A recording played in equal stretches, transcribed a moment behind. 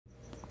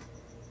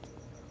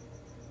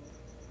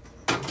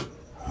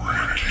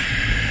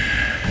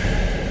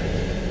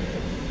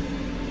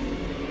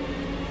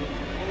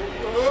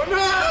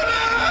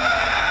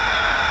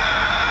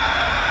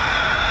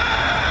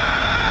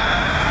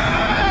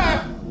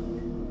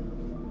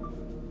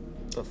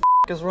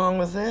is wrong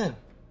with him?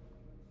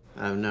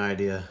 I have no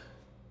idea.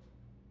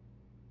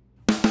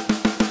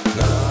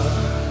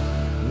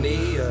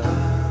 Gnarnia.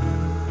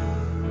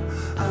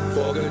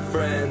 For good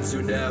friends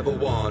who never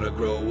want to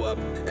grow up,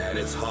 and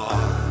it's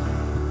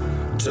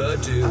hard to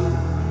do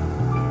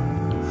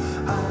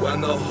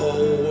when the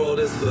whole world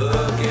is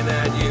looking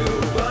at you.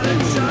 But a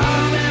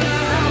job in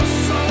a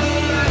house on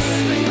the last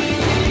thing we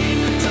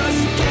need.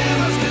 Just give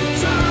us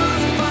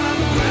guitars and 5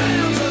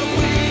 grams of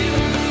weed.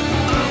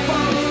 Up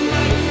all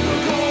night,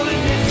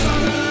 recording hits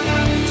on the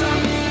laptop.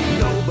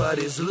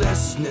 Nobody's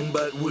listening,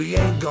 but we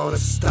ain't gonna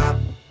stop.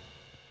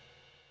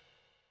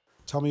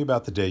 Tell me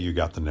about the day you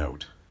got the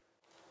note.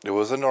 It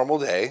was a normal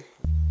day.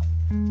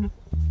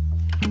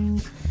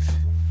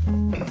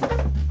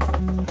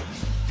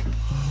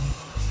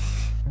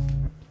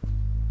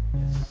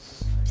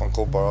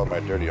 Funkle borrowed my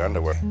dirty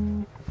underwear.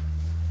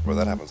 Well,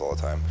 that happens all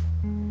the time.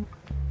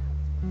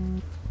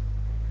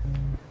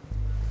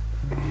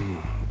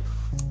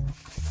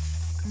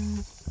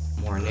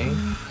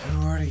 Morning. Good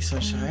morning,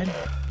 sunshine.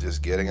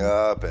 Just getting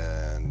up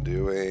and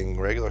doing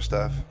regular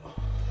stuff.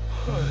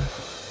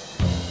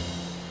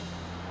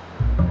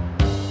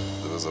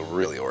 It was a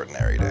really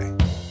ordinary day.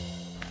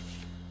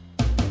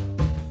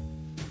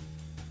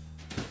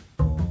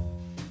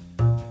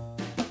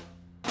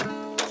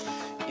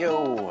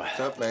 Yo. What's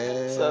up,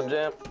 man? What's up,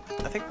 Jim?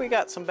 I think we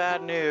got some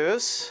bad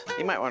news.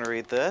 You might want to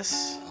read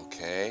this.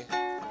 Okay.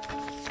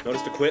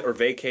 Notice to quit or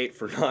vacate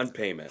for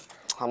non-payment.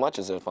 How much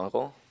is it,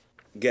 Funkle?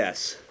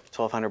 Guess.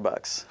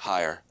 $1,200.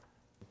 Higher.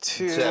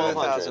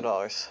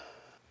 $2,000.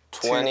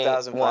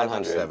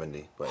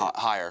 2,170.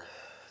 Higher.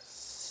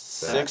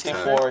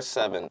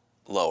 64,700.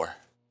 Lower.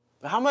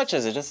 How much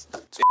is it? Just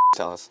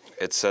Tell us.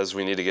 It says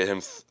we need to get him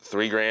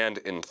 $3 grand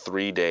in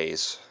 3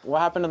 days. what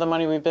happened to the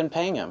money we've been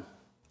paying him?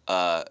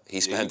 He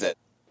spent it.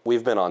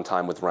 We've been on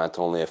time with rent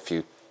only a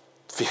few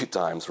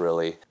times,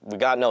 really. We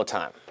got no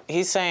time.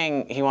 He's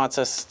saying he wants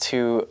us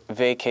to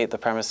vacate the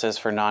premises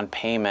for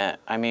non-payment.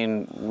 I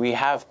mean, we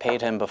have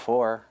paid him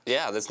before.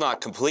 Yeah, that's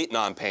not complete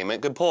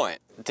non-payment. Good point.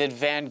 Did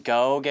Van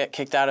Gogh get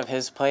kicked out of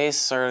his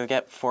place or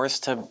get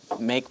forced to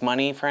make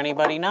money for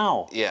anybody?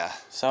 No. Yeah.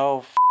 So,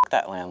 f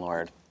that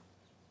landlord.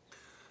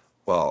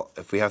 Well,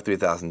 if we have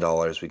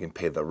 $3,000, we can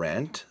pay the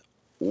rent,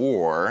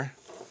 or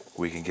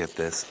we can get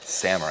this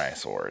samurai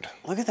sword.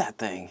 Look at that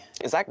thing.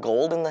 Is that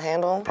gold in the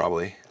handle?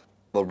 Probably.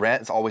 The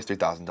rent is always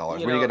 $3,000.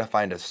 Where are you gonna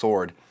find a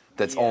sword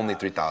that's only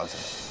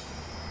 $3,000?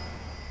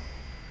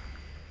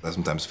 I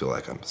sometimes feel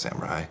like I'm a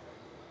samurai,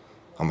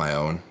 on my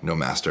own, no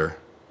master,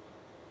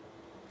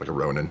 like a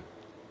ronin.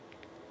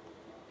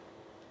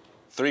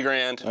 $3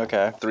 grand.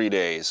 Okay. 3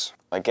 days.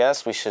 I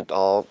guess we should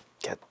all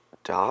get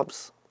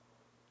jobs.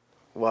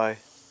 Why?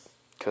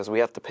 Because we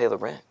have to pay the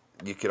rent.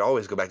 You could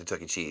always go back to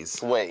Chuck E.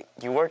 Cheese. Wait,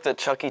 you worked at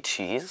Chuck E.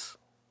 Cheese?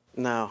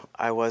 No,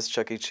 I was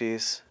Chuck E.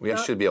 Cheese. We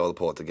should be able to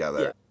pull it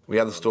together. Yeah. We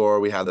have the store,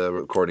 we have the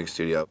recording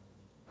studio.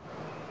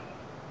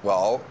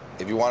 Well,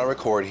 if you want to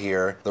record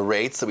here, the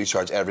rates that we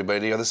charge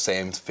everybody are the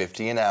same. It's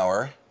 $50 an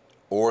hour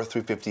or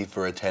 $350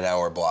 for a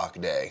 10-hour block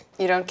day.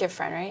 You don't give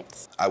friend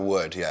rates? I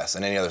would, yes,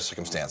 in any other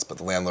circumstance, but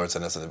the landlord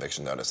sent us an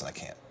eviction notice and I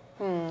can't.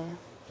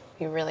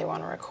 You really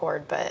want to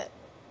record, but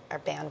our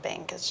band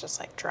bank is just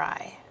like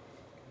dry.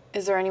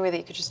 Is there any way that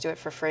you could just do it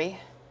for free?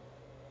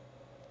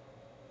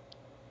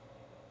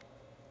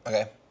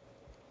 Okay.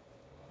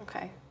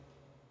 Okay.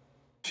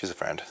 She's a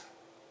friend.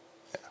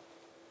 Yeah.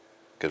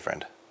 Good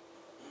friend.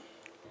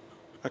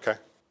 Okay.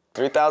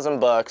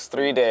 $3,000,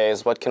 3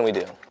 days, what can we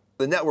do?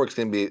 The network's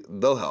gonna be,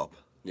 they'll help.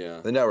 Yeah.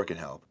 The network can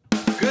help.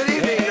 Good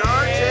evening,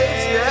 Gnar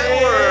Tapes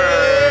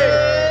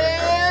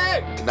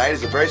Network! Tonight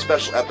is a very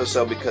special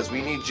episode because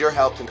we need your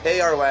help to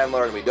pay our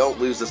landlord and we don't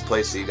lose this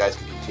place so you guys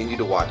can continue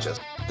to watch us.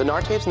 The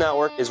Gnar Tapes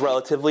Network is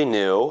relatively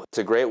new. It's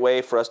a great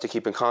way for us to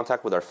keep in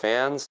contact with our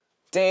fans.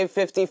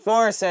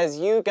 Dave54 says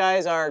you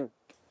guys are...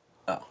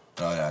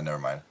 Oh yeah, never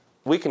mind.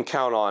 We can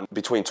count on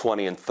between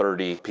 20 and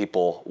 30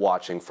 people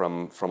watching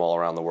from all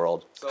around the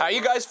world. How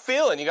you guys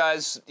feeling? You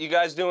guys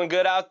doing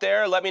good out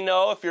there? Let me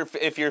know if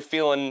you're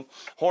feeling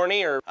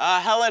horny or...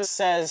 Helen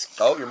says,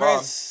 Oh, your mom.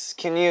 Chris,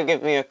 can you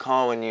give me a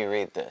call when you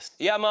read this?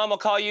 Yeah, Mom, I'll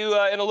call you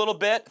in a little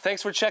bit.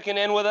 Thanks for checking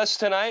in with us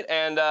tonight.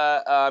 And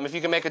if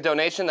you can make a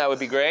donation, that would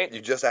be great.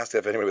 You just asked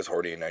if anybody was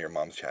horny and now your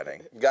mom's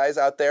chatting. Guys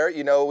out there,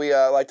 you know we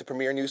like to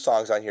premiere new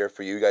songs on here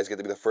for you. You guys get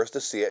to be the first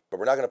to see it, but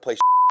we're not gonna play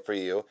for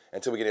you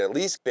until we get at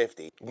least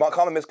 50.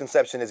 Common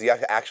misconception is you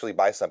have to actually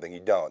buy something. You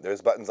don't. There's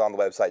buttons on the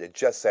website that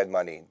just send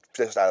money,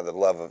 just out of the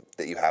love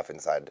that you have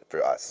inside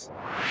for us.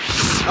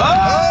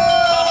 Oh!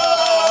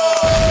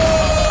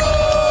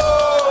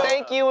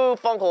 Thank you,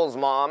 Funkle's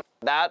mom.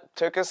 That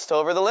took us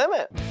over the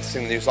limit.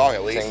 Sing the new song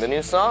at least. Sing the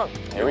new song.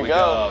 Here we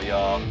go,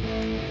 y'all.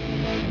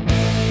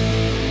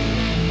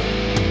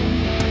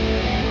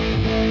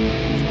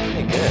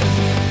 Pretty good.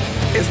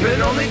 It's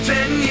been only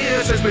 10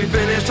 years since we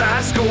finished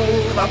high school.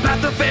 Our path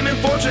to fame and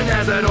fortune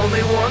has had only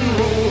one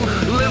rule: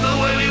 live the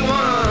way we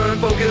want,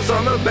 focus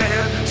on the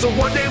band. So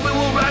one day we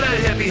will ride a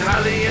hit, be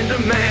highly in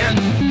demand.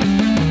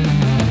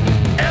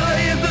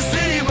 LA is the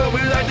city where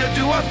we like to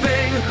do our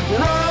thing.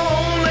 Run our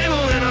own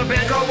label and a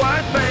band called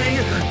White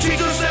Fang.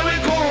 Teachers say we're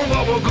cool,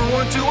 but we're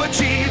going to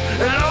achieve.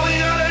 And all we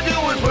gotta do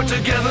is work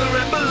together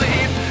and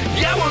believe.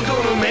 Yeah, we're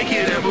gonna make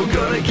it and we're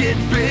gonna get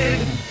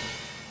big.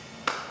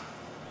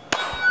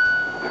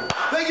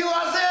 Thank you,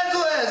 Los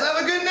Angeles. Have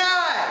a good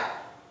night.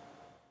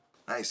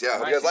 Nice, yeah.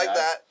 Hope you guys like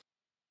that.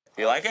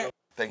 You like it?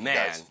 Thank you Man,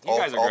 guys. you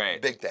guys are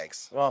great. Big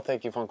thanks. Well,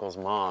 thank you, Funkle's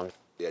mom.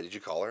 Yeah, did you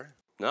call her?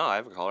 No, I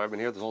haven't called her. I've been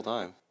here this whole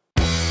time.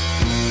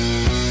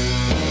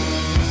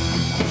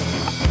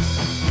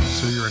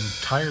 So your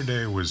entire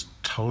day was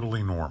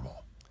totally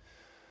normal.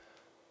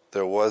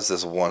 There was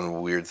this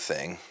one weird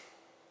thing.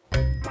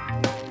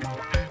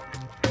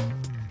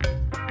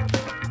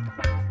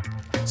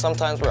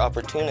 Sometimes we're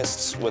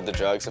opportunists with the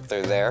drugs. If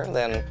they're there,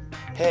 then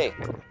hey,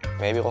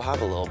 maybe we'll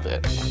have a little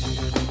bit.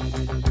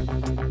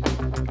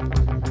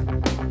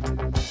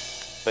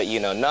 But you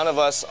know, none of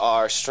us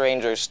are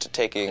strangers to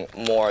taking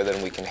more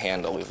than we can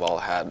handle. We've all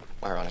had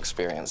our own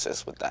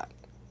experiences with that.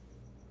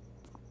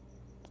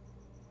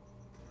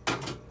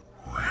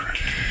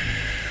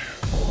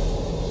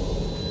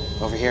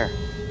 Over here.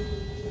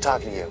 I'm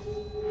talking to you.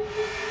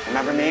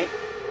 Remember me?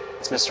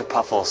 It's Mr.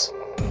 Puffles.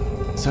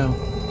 So,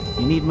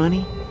 you need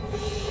money?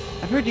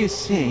 I've heard you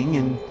sing,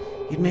 and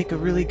you'd make a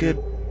really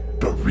good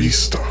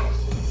barista.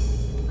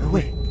 Oh,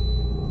 wait.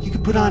 You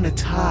could put on a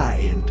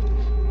tie and...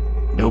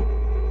 Nope,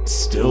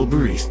 still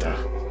barista.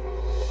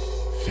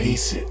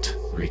 Face it,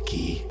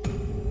 Rikky.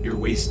 You're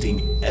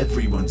wasting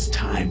everyone's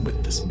time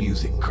with this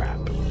music crap.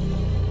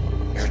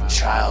 You're a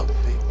child.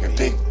 You're a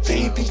big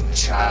baby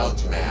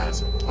child, man.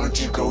 Why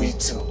don't you go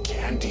eat some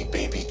candy,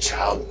 baby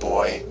child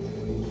boy?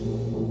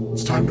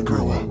 It's time to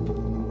grow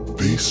up.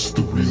 Face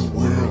the real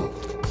world.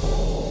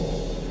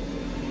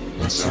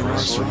 Let's have our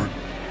sword.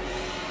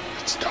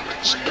 Stop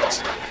it, stop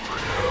it.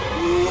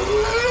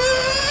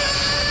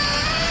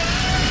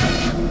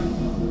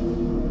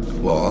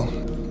 Well,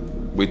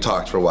 we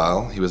talked for a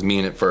while. He was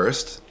mean at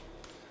first.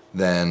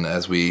 Then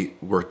as we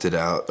worked it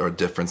out, our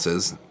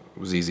differences, it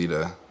was easy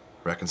to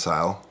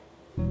reconcile.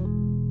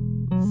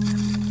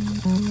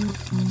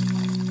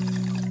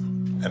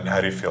 And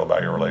how do you feel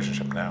about your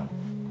relationship now?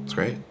 It's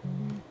great.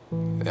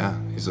 Yeah,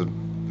 he's a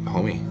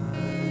homie.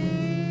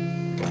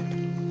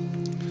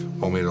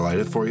 Want me to light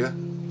it for you?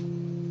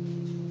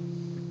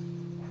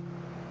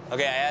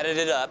 Okay, I added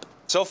it up.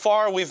 So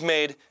far, we've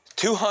made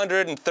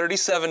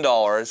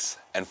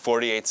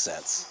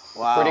 $237.48.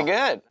 Wow. Pretty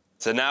good.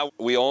 So now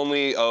we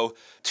only owe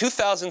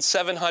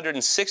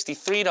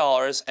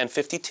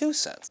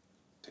 $2,763.52.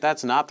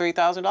 That's not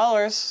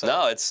 $3,000.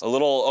 No, it's a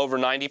little over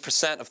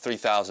 90% of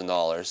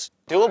 $3,000.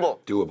 Doable.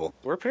 Doable.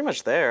 We're pretty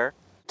much there.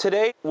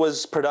 Today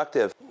was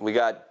productive. We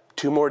got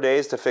 2 more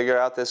days to figure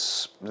out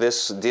this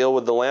deal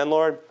with the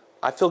landlord.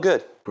 I feel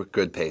good. We're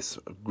good pace,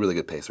 really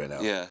good pace right now.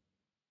 Yeah.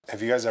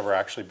 Have you guys ever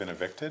actually been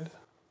evicted?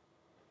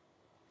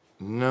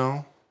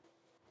 No,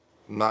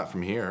 not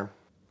from here.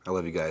 I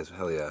love you guys,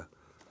 hell yeah.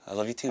 I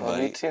love you too, I buddy.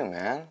 love you too,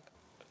 man.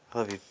 I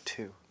love you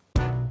too.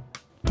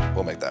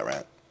 We'll make that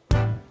rent.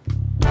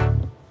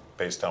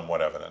 Based on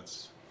what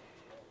evidence?